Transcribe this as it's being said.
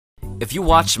If you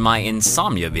watched my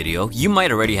insomnia video, you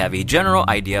might already have a general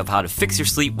idea of how to fix your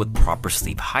sleep with proper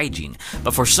sleep hygiene,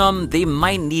 but for some, they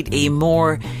might need a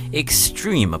more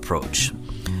extreme approach.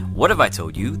 What if I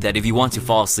told you that if you want to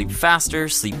fall asleep faster,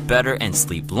 sleep better, and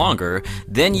sleep longer,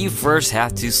 then you first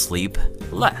have to sleep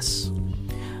less?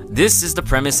 This is the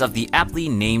premise of the aptly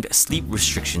named sleep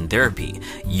restriction therapy.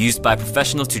 Used by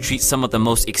professionals to treat some of the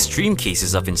most extreme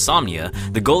cases of insomnia,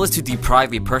 the goal is to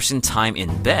deprive a person time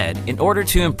in bed in order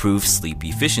to improve sleep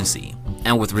efficiency.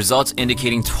 And with results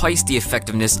indicating twice the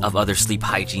effectiveness of other sleep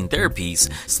hygiene therapies,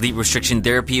 sleep restriction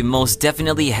therapy most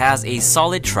definitely has a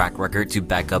solid track record to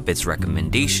back up its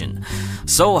recommendation.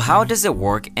 So how does it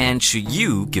work, and should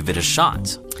you give it a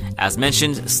shot? As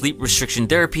mentioned, sleep restriction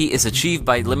therapy is achieved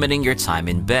by limiting your time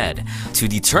in bed. To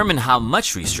determine how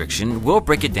much restriction, we'll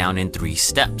break it down in 3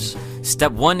 steps.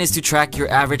 Step 1 is to track your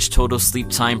average total sleep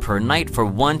time per night for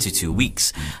 1 to 2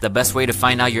 weeks. The best way to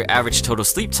find out your average total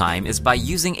sleep time is by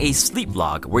using a sleep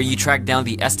log, where you track down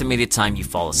the estimated time you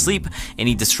fall asleep,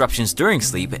 any disruptions during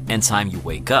sleep, and time you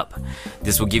wake up.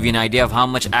 This will give you an idea of how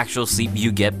much actual sleep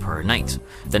you get per night.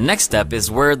 The next step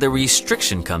is where the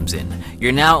restriction comes in.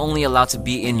 You're now only allowed to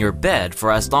be in your bed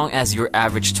for as long as your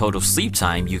average total sleep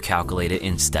time you calculated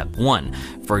in step 1.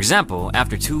 For example,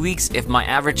 after 2 weeks, if my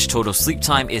average total sleep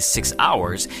time is 6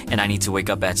 hours and I need to wake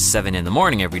up at 7 in the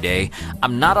morning every day,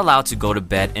 I'm not allowed to go to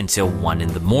bed until 1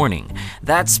 in the morning.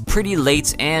 That's pretty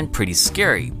late and pretty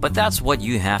scary, but that's what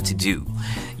you have to do.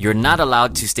 You're not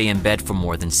allowed to stay in bed for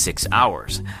more than 6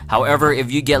 hours. However,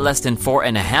 if you get less than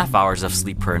 4.5 hours of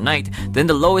sleep per night, then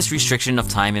the lowest restriction of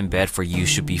time in bed for you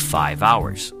should be 5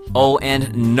 hours. Oh,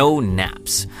 and no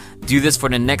naps. Do this for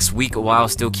the next week while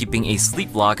still keeping a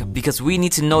sleep log, because we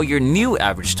need to know your new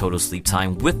average total sleep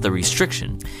time with the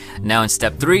restriction. Now in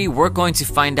step 3, we're going to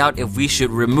find out if we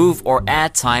should remove or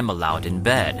add time allowed in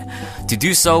bed. To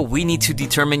do so, we need to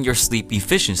determine your sleep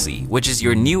efficiency, which is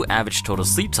your new average total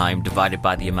sleep time divided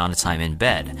by the amount of time in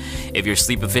bed. If your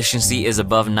sleep efficiency is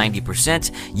above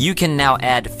 90%, you can now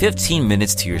add 15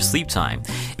 minutes to your sleep time.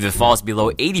 If it falls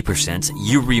below 80%,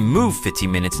 you remove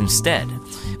 15 minutes instead.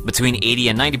 Between 80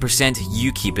 and 90%,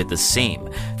 you keep it the same.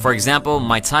 For example,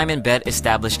 my time in bed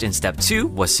established in step 2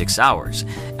 was 6 hours.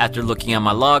 After looking at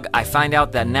my log, I find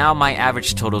out that now my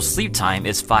average total sleep time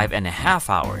is 5.5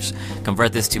 hours.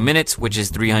 Convert this to minutes, which is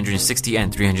 360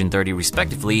 and 330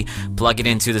 respectively, plug it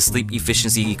into the sleep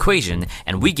efficiency equation,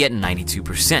 and we get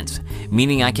 92%,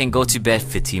 meaning I can go to bed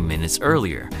 15 minutes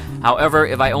earlier. However,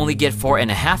 if I only get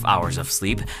 4.5 hours of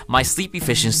sleep, my sleep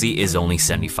efficiency is only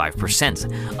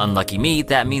 75%. Unlucky me,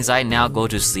 that means I now go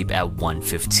to sleep at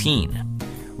 1:15.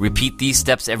 Repeat these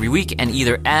steps every week and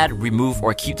either add, remove,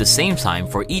 or keep the same time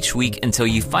for each week until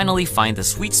you finally find the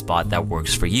sweet spot that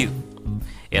works for you.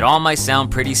 It all might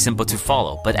sound pretty simple to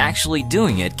follow, but actually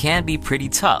doing it can be pretty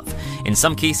tough. In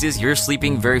some cases, you're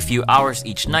sleeping very few hours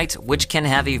each night, which can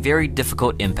have a very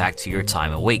difficult impact to your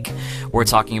time awake. We're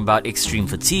talking about extreme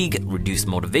fatigue, reduced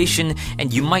motivation,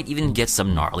 and you might even get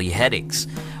some gnarly headaches.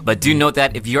 But do note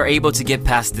that if you're able to get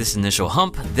past this initial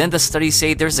hump, then the studies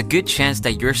say there's a good chance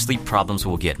that your sleep problems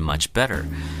will get much better.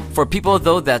 For people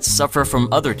though that suffer from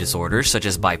other disorders such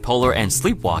as bipolar and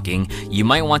sleepwalking, you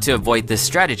might want to avoid this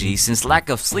strategy since lack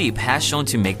of sleep has shown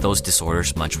to make those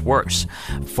disorders much worse.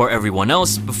 For everyone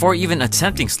else, before even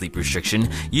attempting sleep restriction,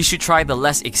 you should try the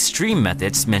less extreme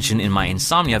methods mentioned in my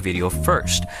insomnia video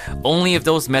first. Only if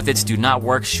those methods do not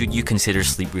work should you consider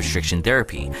sleep restriction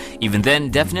therapy. Even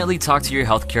then, definitely talk to your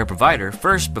healthcare provider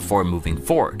first before moving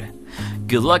forward.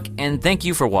 Good luck and thank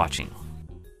you for watching.